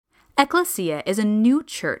Ecclesia is a new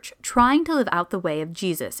church trying to live out the way of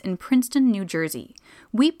Jesus in Princeton, New Jersey.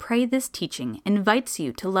 We pray this teaching invites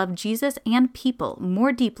you to love Jesus and people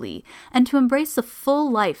more deeply and to embrace the full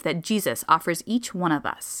life that Jesus offers each one of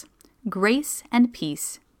us. Grace and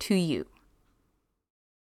peace to you.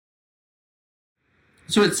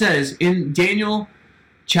 So it says in Daniel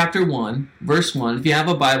chapter 1, verse 1, if you have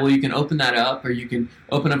a Bible, you can open that up or you can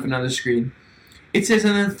open up another screen. It says,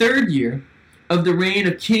 in the third year of the reign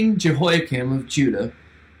of King Jehoiakim of Judah,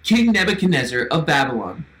 King Nebuchadnezzar of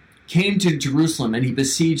Babylon came to Jerusalem and he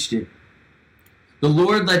besieged it. The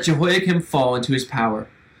Lord let Jehoiakim fall into his power,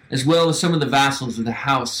 as well as some of the vassals of the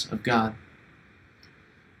house of God.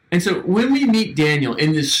 And so when we meet Daniel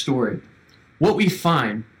in this story, what we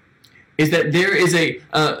find is that there is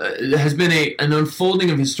has been an unfolding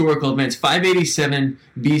of historical events. 587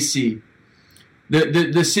 BC,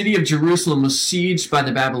 the city of Jerusalem was sieged by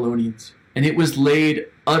the Babylonians, and it was laid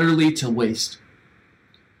utterly to waste.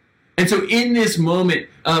 And so in this moment,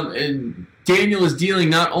 Daniel is dealing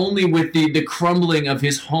not only with the crumbling of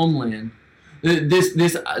his homeland,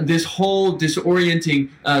 this whole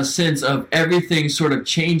disorienting sense of everything sort of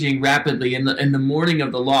changing rapidly in the mourning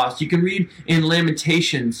of the lost. You can read in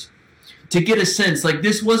Lamentations to get a sense, like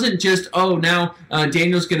this wasn't just, now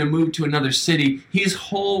Daniel's going to move to another city. His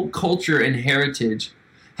whole culture and heritage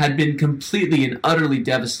had been completely and utterly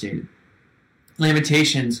devastated.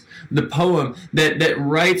 Lamentations, the poem that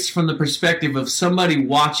writes from the perspective of somebody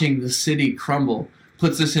watching the city crumble,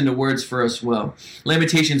 puts this into words for us well.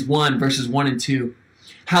 Lamentations 1, verses 1 and 2.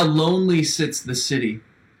 How lonely sits the city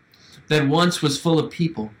that once was full of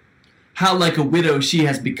people. How like a widow she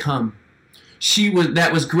has become. She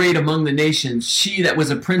that was great among the nations. She that was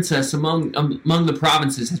a princess among the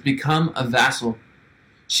provinces has become a vassal.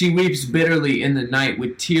 She weeps bitterly in the night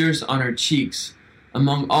with tears on her cheeks.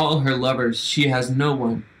 Among all her lovers, she has no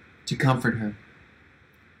one to comfort her.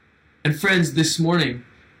 And friends, this morning,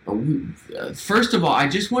 first of all, I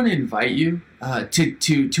just want to invite you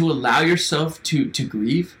to allow yourself to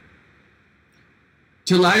grieve.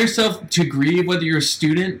 To allow yourself to grieve, whether you're a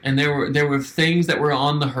student and there were things that were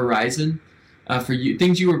on the horizon for you,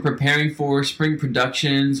 things you were preparing for, spring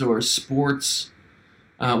productions or sports.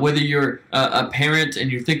 Whether you're a parent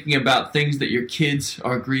and you're thinking about things that your kids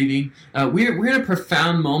are grieving, we're in a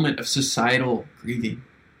profound moment of societal grieving.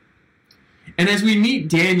 And as we meet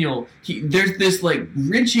Daniel, there's this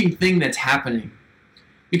wrenching thing that's happening.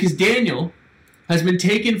 Because Daniel has been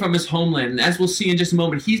taken from his homeland, and as we'll see in just a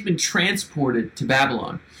moment, he's been transported to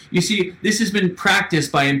Babylon. You see, this has been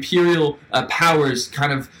practiced by imperial powers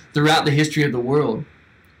kind of throughout the history of the world.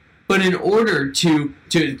 But in order to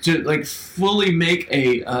fully make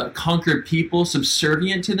a conquered people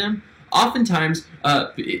subservient to them, oftentimes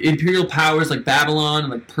imperial powers like Babylon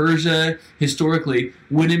and like Persia historically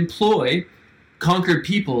would employ conquered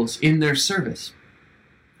peoples in their service.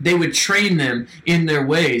 They would train them in their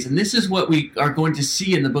ways. And this is what we are going to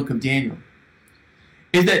see in the book of Daniel.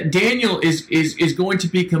 Is that Daniel is going to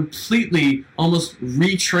be completely almost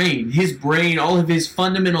retrained. His brain, all of his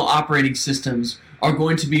fundamental operating systems are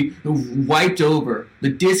going to be wiped over. The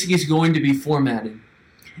disk is going to be formatted.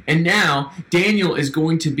 And now Daniel is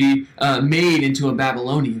going to be made into a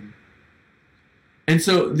Babylonian. And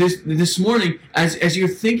so this morning, as you're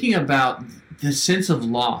thinking about the sense of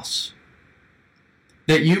loss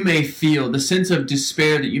that you may feel, the sense of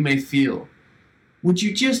despair that you may feel, would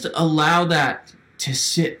you just allow that to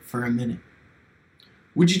sit for a minute?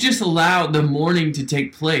 Would you just allow the mourning to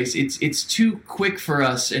take place? It's too quick for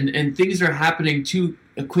us, and things are happening too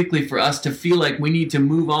quickly for us to feel like we need to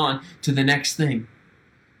move on to the next thing.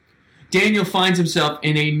 Daniel finds himself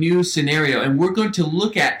in a new scenario, and we're going to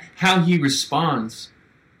look at how he responds.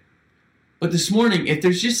 But this morning, if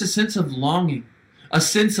there's just a sense of longing, a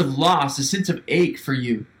sense of loss, a sense of ache for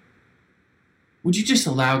you, would you just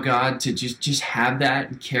allow God to just have that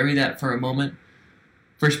and carry that for a moment?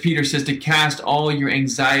 1 Peter says to cast all your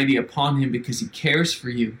anxiety upon him because he cares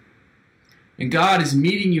for you. And God is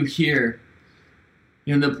meeting you here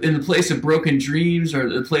in the place of broken dreams or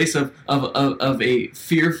the place of a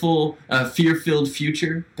fearful, fear-filled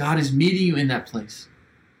future. God is meeting you in that place.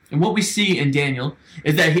 And what we see in Daniel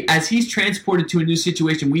is that as he's transported to a new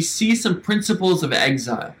situation, we see some principles of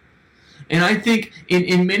exile. And I think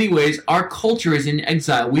in many ways, our culture is in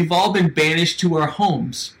exile. We've all been banished to our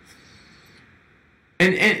homes.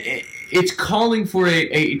 And it's calling for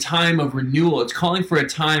a time of renewal. It's calling for a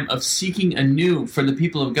time of seeking anew for the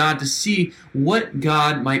people of God to see what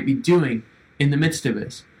God might be doing in the midst of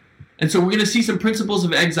this. And so we're going to see some principles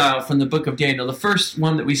of exile from the book of Daniel. The first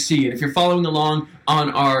one that we see, and if you're following along on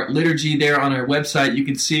our liturgy there on our website, you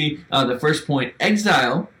can see the first point.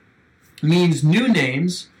 Exile means new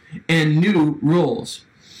names and new roles.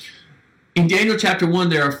 In Daniel chapter 1,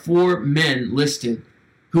 there are 4 men listed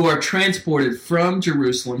who are transported from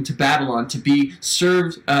Jerusalem to Babylon to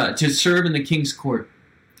serve in the king's court.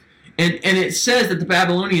 And it says that the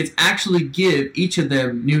Babylonians actually give each of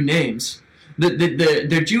them new names.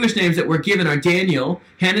 Their Jewish names that were given are Daniel,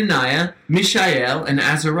 Hananiah, Mishael, and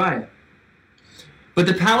Azariah. But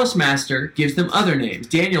the palace master gives them other names.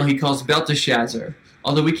 Daniel he calls Belteshazzar,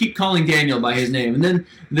 although we keep calling Daniel by his name. And then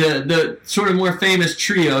the sort of more famous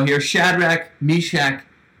trio here, Shadrach, Meshach,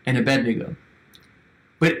 and Abednego.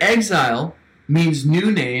 But exile means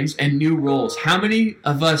new names and new roles. How many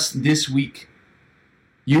of us this week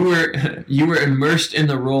you were immersed in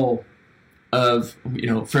the role of,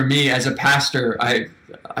 for me as a pastor, I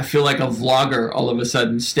feel like a vlogger all of a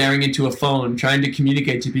sudden, staring into a phone, trying to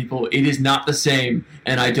communicate to people. It is not the same,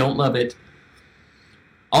 and I don't love it.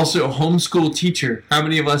 Also, homeschool teacher. How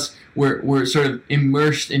many of us were sort of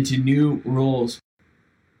immersed into new roles?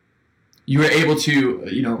 You were able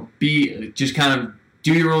to, be just kind of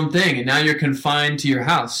do your own thing, and now you're confined to your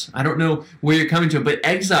house. I don't know where you're coming to, but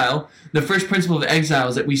exile, the first principle of exile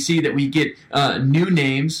is that we see that we get new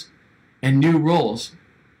names and new roles.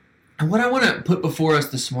 And what I want to put before us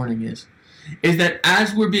this morning is that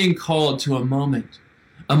as we're being called to a moment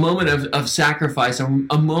of sacrifice, a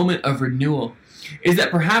moment of renewal, is that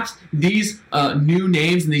perhaps these new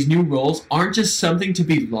names and these new roles aren't just something to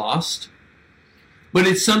be lost, but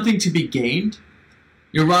it's something to be gained.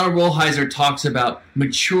 Ronald Rolheiser talks about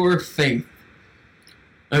mature faith.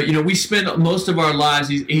 We spend most of our lives,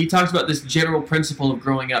 he talks about this general principle of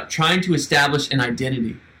growing up, trying to establish an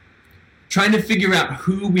identity, trying to figure out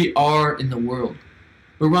who we are in the world.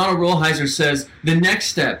 But Ronald Rolheiser says the next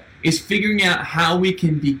step is figuring out how we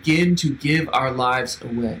can begin to give our lives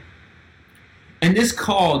away. And this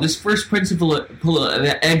call, this first principle of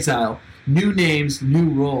exile, new names, new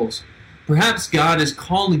roles, perhaps God is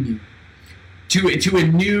calling you to a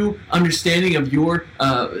new understanding of your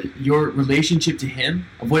relationship to Him,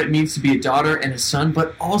 of what it means to be a daughter and a son,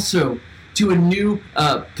 but also to a new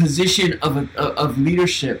position of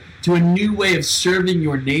leadership, to a new way of serving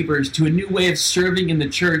your neighbors, to a new way of serving in the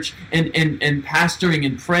church and pastoring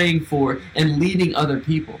and praying for and leading other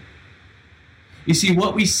people. You see,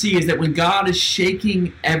 what we see is that when God is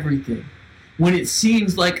shaking everything, when it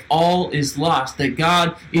seems like all is lost, that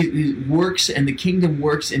God works and the kingdom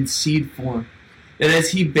works in seed form. That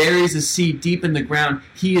as He buries a seed deep in the ground,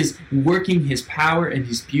 He is working His power and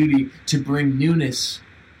His beauty to bring newness.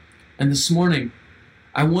 And this morning,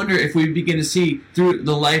 I wonder if we begin to see through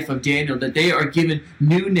the life of Daniel that they are given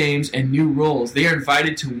new names and new roles. They are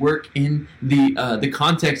invited to work in the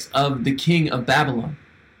context of the king of Babylon.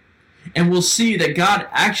 And we'll see that God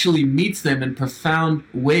actually meets them in profound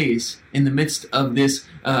ways in the midst of this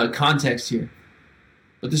context here.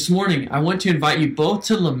 But this morning, I want to invite you both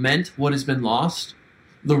to lament what has been lost,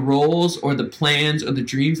 the roles or the plans or the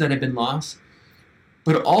dreams that have been lost,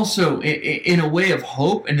 but also in a way of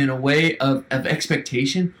hope and in a way of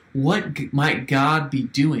expectation, what might God be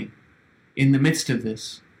doing in the midst of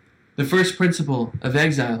this? The first principle of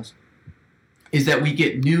exiles is that we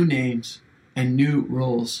get new names and new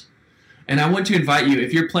roles. And I want to invite you,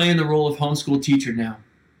 if you're playing the role of homeschool teacher now,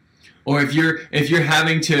 or if you're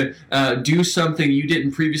having to do something you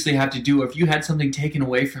didn't previously have to do, or if you had something taken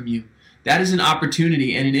away from you, that is an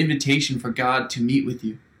opportunity and an invitation for God to meet with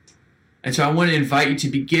you. And so I want to invite you to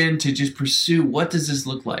begin to just pursue, what does this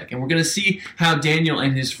look like? And we're going to see how Daniel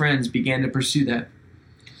and his friends began to pursue that.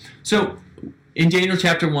 So in Daniel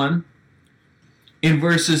chapter 1, in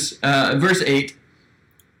verse 8,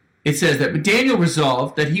 it says that, "But Daniel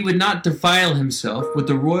resolved that he would not defile himself with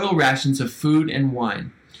the royal rations of food and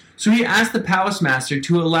wine. So he asked the palace master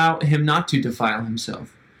to allow him not to defile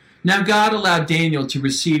himself. Now God allowed Daniel to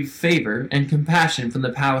receive favor and compassion from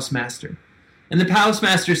the palace master. And the palace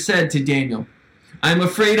master said to Daniel, 'I am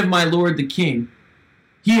afraid of my lord the king.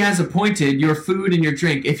 He has appointed your food and your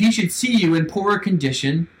drink. If he should see you in poorer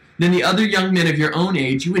condition than the other young men of your own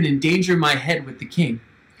age, you would endanger my head with the king.'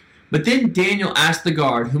 But then Daniel asked the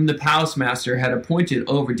guard, whom the palace master had appointed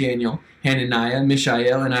over Daniel, Hananiah,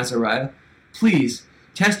 Mishael, and Azariah, 'Please,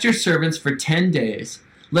 test your servants for 10 days.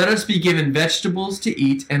 Let us be given vegetables to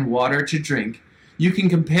eat and water to drink. You can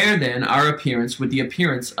compare then our appearance with the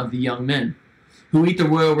appearance of the young men who eat the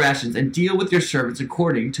royal rations, and deal with your servants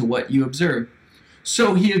according to what you observe.'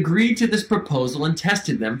 So he agreed to this proposal and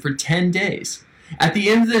tested them for 10 days. At the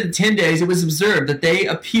end of the 10 days, it was observed that they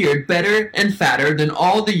appeared better and fatter than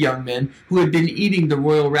all the young men who had been eating the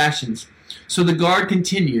royal rations. So the guard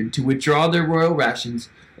continued to withdraw their royal rations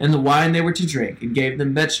and the wine they were to drink, and gave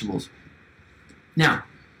them vegetables." Now,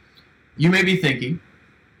 You may be thinking,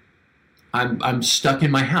 I'm stuck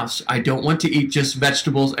in my house. I don't want to eat just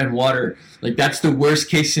vegetables and water. Like, that's the worst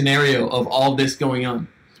case scenario of all this going on.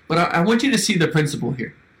 But I want you to see the principle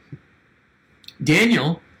here.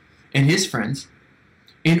 Daniel and his friends,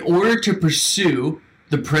 in order to pursue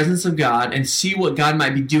the presence of God and see what God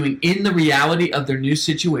might be doing in the reality of their new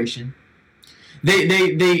situation,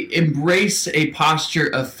 they embrace a posture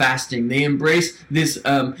of fasting. They embrace this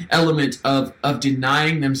element of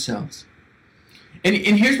denying themselves. And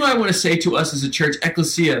here's what I want to say to us as a church,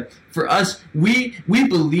 Ecclesia. For us, we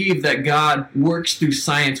believe that God works through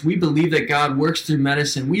science. We believe that God works through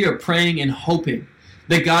medicine. We are praying and hoping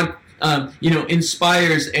that God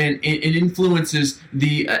inspires and influences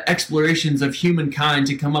the explorations of humankind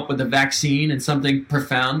to come up with a vaccine and something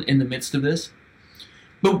profound in the midst of this.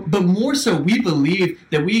 But more so, we believe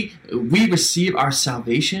that we receive our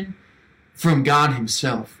salvation from God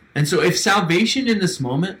himself. And so if salvation in this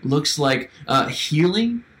moment looks like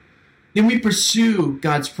healing, then we pursue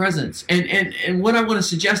God's presence. And what I want to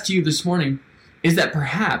suggest to you this morning is that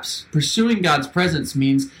perhaps pursuing God's presence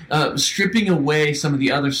means stripping away some of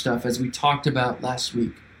the other stuff, as we talked about last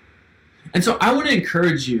week. And so I want to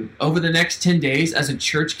encourage you over the next 10 days as a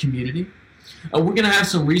church community. We're going to have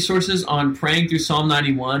some resources on praying through Psalm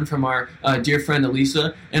 91 from our dear friend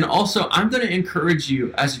Elisa. And also, I'm going to encourage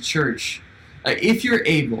you as a church, if you're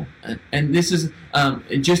able, and this is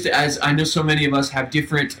just as I know so many of us have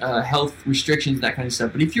different health restrictions, that kind of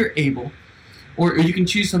stuff, but if you're able, or you can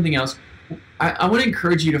choose something else, I want to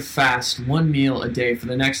encourage you to fast one meal a day for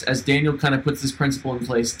the next, as Daniel kind of puts this principle in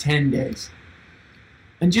place, 10 days.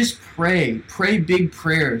 And just pray big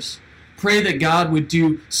prayers. Pray that God would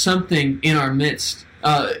do something in our midst,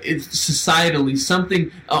 societally,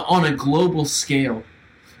 something on a global scale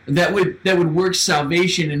that would work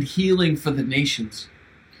salvation and healing for the nations.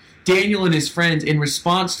 Daniel and his friends, in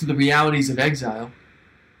response to the realities of exile,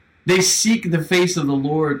 they seek the face of the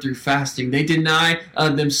Lord through fasting. They deny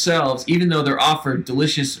themselves, even though they're offered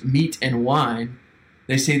delicious meat and wine.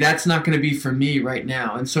 They say, that's not going to be for me right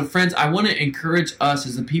now. And so, friends, I want to encourage us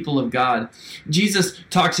as the people of God. Jesus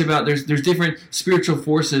talks about there's different spiritual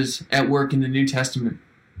forces at work in the New Testament.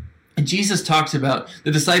 And Jesus talks about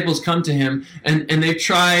the disciples come to him and they've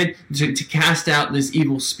tried to cast out this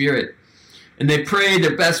evil spirit. And they pray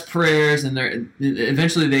their best prayers, and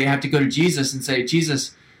eventually they have to go to Jesus and say,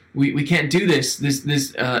 Jesus, we can't do this.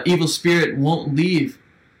 This evil spirit won't leave.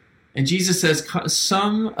 And Jesus says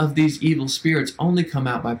some of these evil spirits only come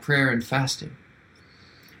out by prayer and fasting.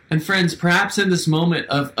 And friends, perhaps in this moment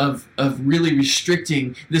of really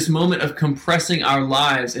restricting, this moment of compressing our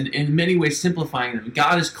lives and in many ways simplifying them,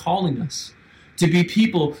 God is calling us to be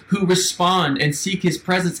people who respond and seek his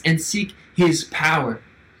presence and seek his power.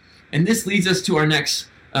 And this leads us to our next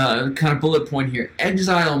kind of bullet point here.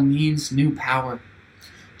 Exile means new power.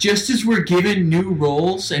 Just as we're given new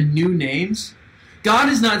roles and new names, God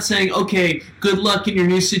is not saying, okay, good luck in your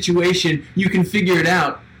new situation, you can figure it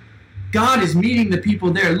out. God is meeting the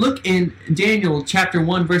people there. Look in Daniel chapter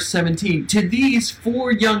 1, verse 17. To these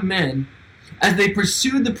 4 young men, as they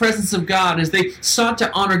pursued the presence of God, as they sought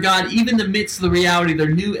to honor God, even in the midst of the reality of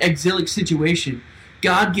their new exilic situation,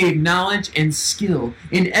 God gave knowledge and skill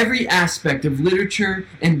in every aspect of literature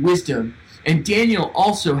and wisdom. And Daniel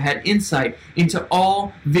also had insight into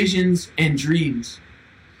all visions and dreams.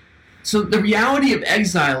 So the reality of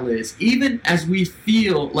exile is, even as we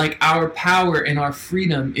feel like our power and our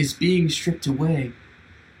freedom is being stripped away,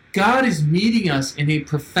 God is meeting us in a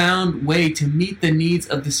profound way to meet the needs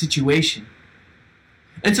of the situation.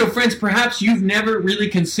 And so, friends, perhaps you've never really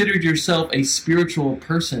considered yourself a spiritual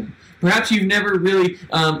person. Perhaps you've never really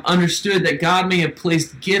understood that God may have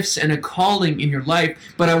placed gifts and a calling in your life.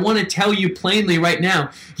 But I want to tell you plainly right now,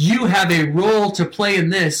 you have a role to play in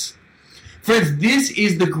this. Friends, this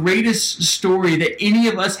is the greatest story that any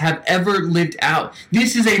of us have ever lived out.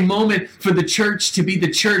 This is a moment for the church to be the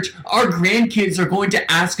church. Our grandkids are going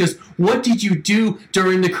to ask us, what did you do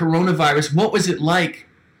during the coronavirus? What was it like?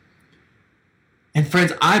 And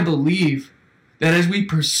friends, I believe that as we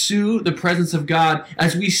pursue the presence of God,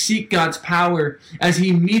 as we seek God's power, as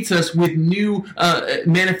he meets us with new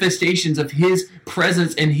manifestations of his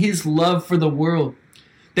presence and his love for the world,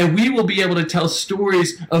 that we will be able to tell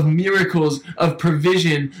stories of miracles, of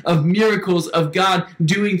provision, of miracles of God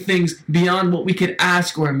doing things beyond what we could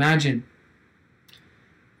ask or imagine.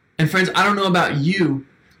 And friends, I don't know about you,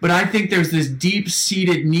 but I think there's this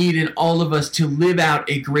deep-seated need in all of us to live out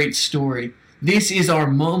a great story. This is our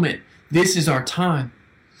moment. This is our time.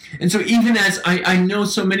 And so even as I know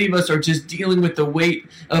so many of us are just dealing with the weight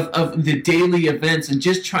of the daily events and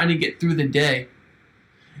just trying to get through the day,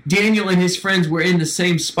 Daniel and his friends were in the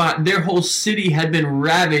same spot. Their whole city had been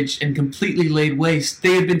ravaged and completely laid waste.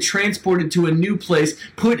 They had been transported to a new place,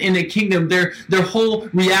 put in a kingdom. Their whole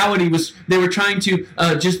reality was they were trying to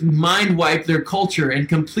just mind wipe their culture and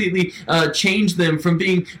completely change them from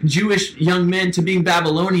being Jewish young men to being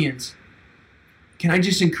Babylonians. Can I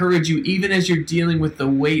just encourage you, even as you're dealing with the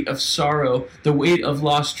weight of sorrow, the weight of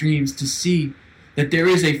lost dreams, to see that there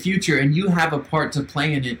is a future and you have a part to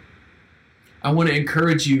play in it. I want to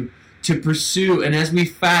encourage you to pursue, and as we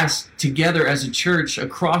fast together as a church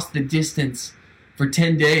across the distance for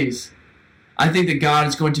 10 days, I think that God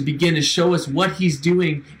is going to begin to show us what He's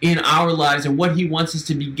doing in our lives and what He wants us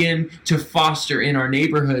to begin to foster in our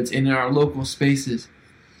neighborhoods and in our local spaces.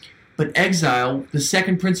 But exile, the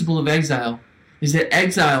second principle of exile, is that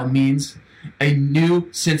exile means a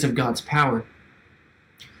new sense of God's power.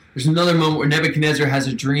 There's another moment where Nebuchadnezzar has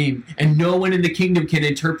a dream, and no one in the kingdom can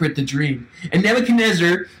interpret the dream. And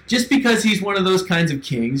Nebuchadnezzar, just because he's one of those kinds of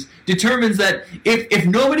kings, determines that if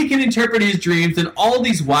nobody can interpret his dreams, then all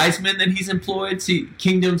these wise men that he's employed, see,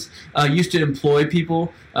 kingdoms used to employ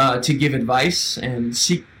people to give advice and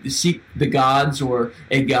seek the gods or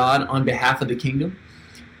a god on behalf of the kingdom.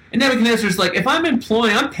 And Nebuchadnezzar's like, if I'm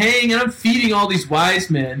paying, and I'm feeding all these wise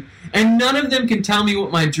men, and none of them can tell me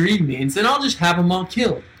what my dream means, then I'll just have them all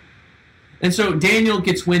killed. And so Daniel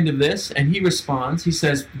gets wind of this, and he responds. He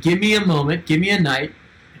says, give me a moment, give me a night,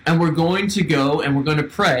 and we're going to go and we're going to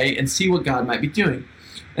pray and see what God might be doing.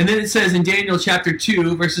 And then it says in Daniel chapter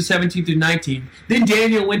 2, verses 17 through 19, then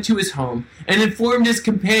Daniel went to his home and informed his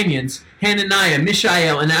companions, Hananiah,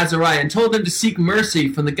 Mishael, and Azariah, and told them to seek mercy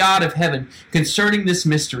from the God of heaven concerning this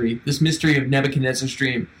mystery of Nebuchadnezzar's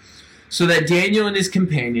dream, so that Daniel and his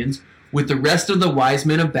companions, with the rest of the wise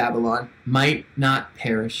men of Babylon, might not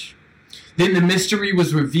perish. Then the mystery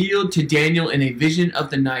was revealed to Daniel in a vision of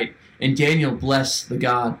the night, and Daniel blessed the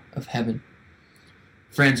God of heaven.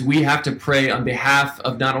 Friends, we have to pray on behalf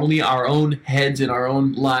of not only our own heads and our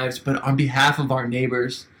own lives, but on behalf of our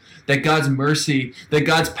neighbors, that God's mercy, that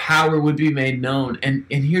God's power would be made known. And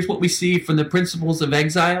here's what we see from the principles of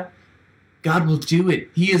exile. God will do it.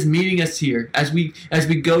 He is meeting us here as we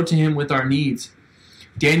go to Him with our needs.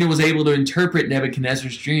 Daniel was able to interpret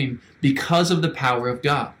Nebuchadnezzar's dream because of the power of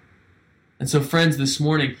God. And so, friends, this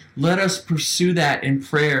morning, let us pursue that in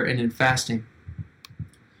prayer and in fasting.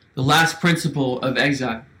 The last principle of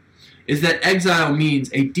exile is that exile means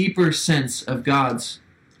a deeper sense of God's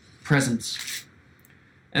presence.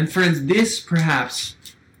 And friends, this perhaps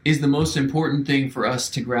is the most important thing for us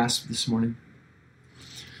to grasp this morning.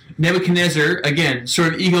 Nebuchadnezzar, again,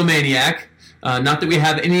 sort of egomaniac, not that we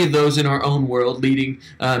have any of those in our own world leading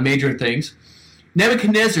major things.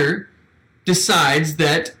 Nebuchadnezzar decides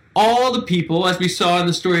that all the people, as we saw in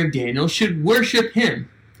the story of Daniel, should worship him.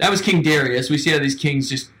 That was King Darius. We see how these kings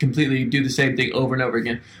just completely do the same thing over and over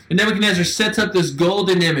again. But Nebuchadnezzar sets up this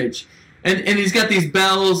golden image, and he's got these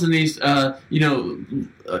bells and these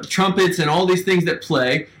trumpets and all these things that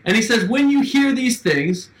play. And he says, when you hear these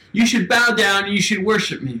things, you should bow down and you should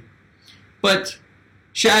worship me. But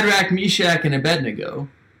Shadrach, Meshach, and Abednego,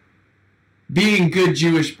 being good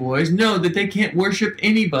Jewish boys, know that they can't worship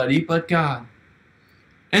anybody but God.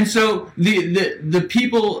 And so the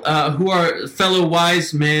people who are fellow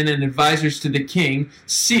wise men and advisors to the king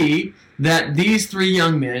see that these three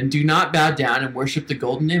young men do not bow down and worship the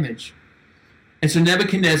golden image. And so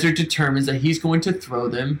Nebuchadnezzar determines that he's going to throw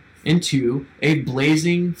them into a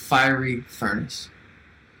blazing, fiery furnace.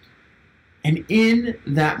 And in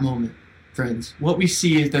that moment, friends, what we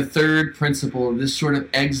see is the third principle of this sort of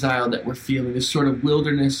exile that we're feeling, this sort of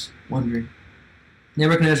wilderness wandering.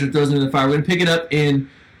 Nebuchadnezzar throws them in the fire. We're going to pick it up in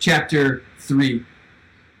chapter 3.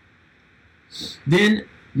 Then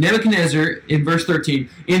Nebuchadnezzar, in verse 13,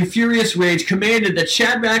 in furious rage, commanded that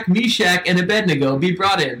Shadrach, Meshach, and Abednego be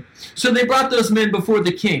brought in. So they brought those men before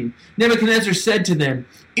the king. Nebuchadnezzar said to them,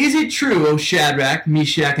 is it true, O Shadrach,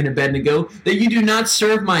 Meshach, and Abednego, that you do not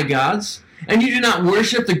serve my gods, and you do not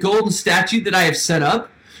worship the golden statue that I have set up?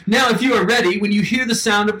 Now, if you are ready, when you hear the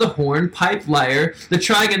sound of the horn, pipe, lyre, the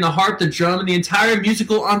trigon, the harp, the drum, and the entire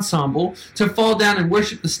musical ensemble, to fall down and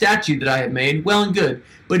worship the statue that I have made, well and good.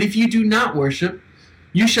 But if you do not worship,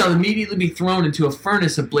 you shall immediately be thrown into a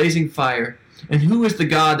furnace of blazing fire. And who is the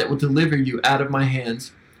God that will deliver you out of my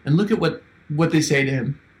hands? And look at what they say to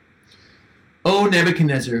him. O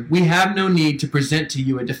Nebuchadnezzar, we have no need to present to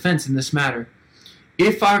you a defense in this matter.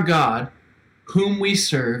 If our God, whom we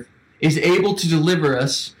serve, is able to deliver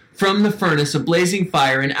us from the furnace of blazing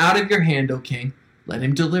fire and out of your hand, O king, let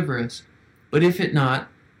him deliver us. But if it not,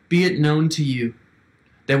 be it known to you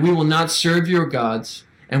that we will not serve your gods,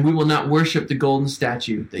 and we will not worship the golden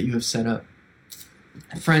statue that you have set up.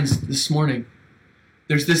 Friends, this morning,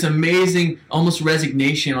 there's this amazing, almost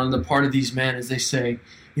resignation on the part of these men as they say,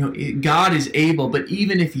 God is able, but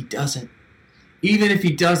even if he doesn't,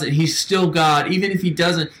 he's still God. Even if he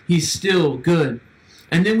doesn't, he's still good.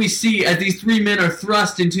 And then we see as these three men are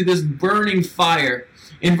thrust into this burning fire,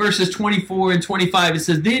 in verses 24 and 25, it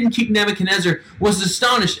says, "Then King Nebuchadnezzar was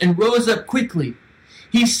astonished and rose up quickly.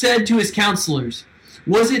 He said to his counselors,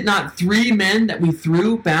 'Was it not 3 men that we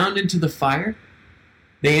threw bound into the fire?'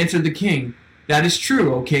 They answered the king, 'That is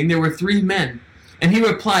true, O king, there were 3 men.' And he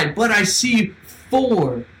replied, 'But I see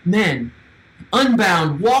 4 men,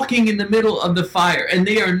 unbound, walking in the middle of the fire, and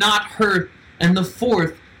they are not hurt, and the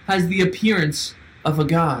 4th has the appearance of a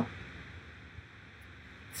god.'"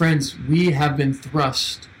 Friends, we have been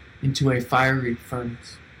thrust into a fiery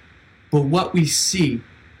furnace. But what we see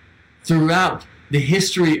throughout the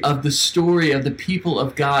history of the story of the people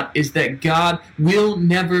of God is that God will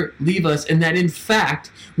never leave us, and that in fact,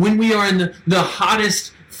 when we are in the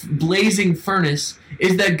hottest blazing furnace,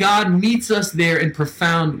 is that God meets us there in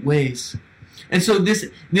profound ways. And so this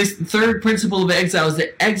third principle of exile is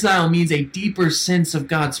that exile means a deeper sense of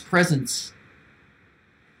God's presence.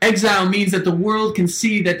 Exile means that the world can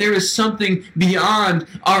see that there is something beyond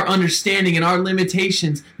our understanding and our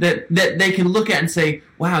limitations that they can look at and say,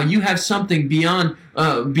 wow, you have something beyond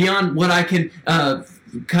what I can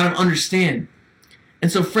kind of understand.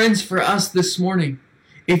 And so friends, for us this morning,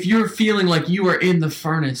 if you're feeling like you are in the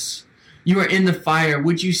furnace, you are in the fire,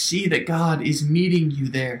 would you see that God is meeting you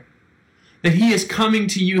there? That he is coming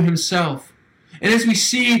to you himself. And as we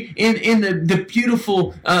see in the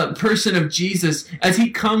beautiful person of Jesus, as he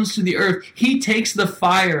comes to the earth, he takes the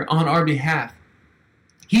fire on our behalf.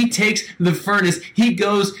 He takes the furnace, he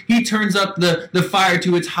turns up the fire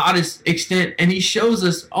to its hottest extent, and he shows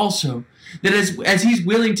us also that as he's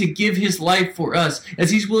willing to give his life for us, as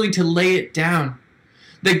he's willing to lay it down,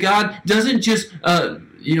 that God doesn't just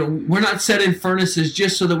we're not set in furnaces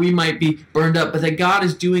just so that we might be burned up, but that God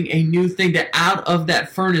is doing a new thing, that out of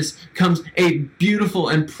that furnace comes a beautiful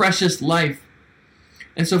and precious life.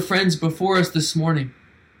 And so friends, before us this morning,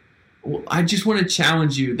 I just want to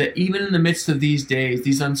challenge you that even in the midst of these days,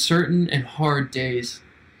 these uncertain and hard days,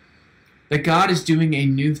 that God is doing a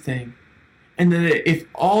new thing. And that if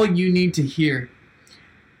all you need to hear,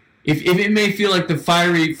 if it may feel like the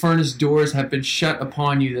fiery furnace doors have been shut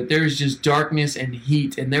upon you, that there is just darkness and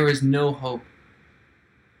heat and there is no hope,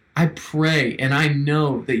 I pray and I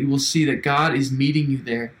know that you will see that God is meeting you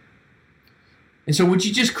there. And so would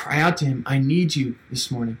you just cry out to him, I need you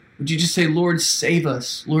this morning. Would you just say, Lord, save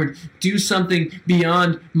us. Lord, do something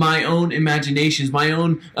beyond my own imaginations, my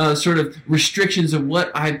own sort of restrictions of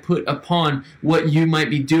what I put upon what you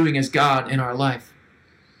might be doing as God in our life.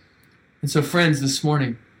 And so friends, this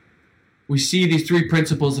morning, we see these 3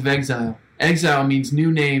 principles of exile. Exile means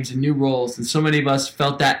new names and new roles, and so many of us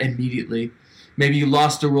felt that immediately. Maybe you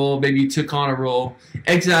lost a role, maybe you took on a role.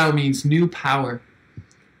 Exile means new power.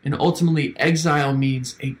 And ultimately, exile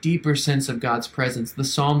means a deeper sense of God's presence. The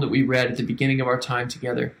psalm that we read at the beginning of our time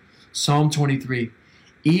together, Psalm 23,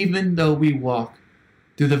 even though we walk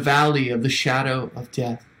through the valley of the shadow of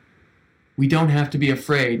death, we don't have to be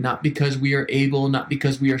afraid, not because we are able, not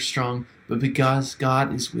because we are strong, but because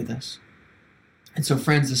God is with us. And so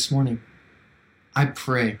friends, this morning, I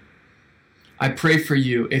pray for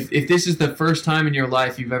you. If this is the first time in your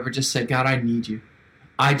life you've ever just said, God, I need you.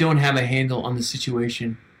 I don't have a handle on the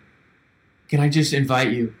situation. Can I just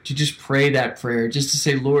invite you to just pray that prayer, just to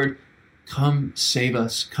say, Lord, come save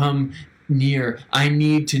us. Come near. I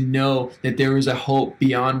need to know that there is a hope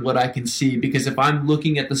beyond what I can see. Because if I'm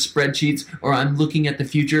looking at the spreadsheets or I'm looking at the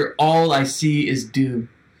future, all I see is doom.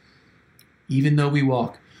 Even though we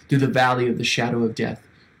walk through the valley of the shadow of death,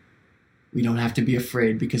 we don't have to be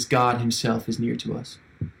afraid because God himself is near to us.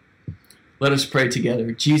 Let us pray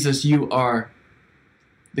together. Jesus, you are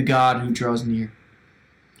the God who draws near.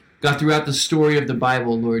 God, throughout the story of the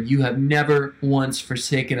Bible, Lord, you have never once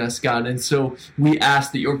forsaken us, God. And so we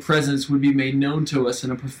ask that your presence would be made known to us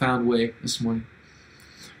in a profound way this morning.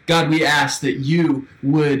 God, we ask that you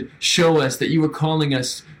would show us that you are calling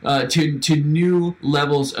us to new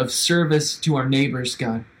levels of service to our neighbors,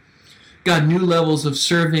 God. God, new levels of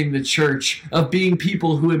serving the church, of being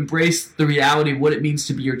people who embrace the reality of what it means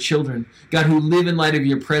to be your children. God, who live in light of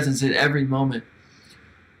your presence at every moment.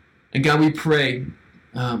 And God, we pray,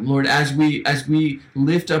 Lord, as we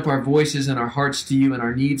lift up our voices and our hearts to you and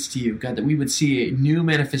our needs to you, God, that we would see new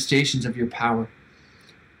manifestations of your power.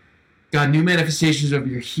 God, new manifestations of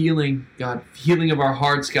your healing, God, healing of our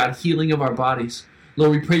hearts, God, healing of our bodies.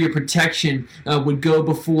 Lord, we pray your protection would go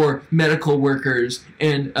before medical workers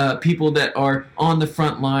and people that are on the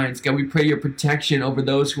front lines. God, we pray your protection over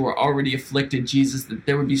those who are already afflicted, Jesus, that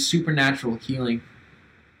there would be supernatural healing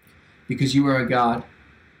because you are a God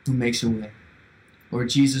who makes a way. Lord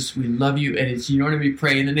Jesus, we love you, and it's in your name we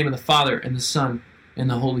pray, in the name of the Father, and the Son, and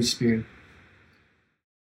the Holy Spirit.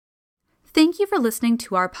 Thank you for listening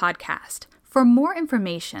to our podcast. For more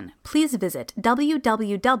information, please visit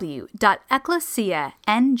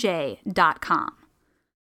www.ecclesianj.com.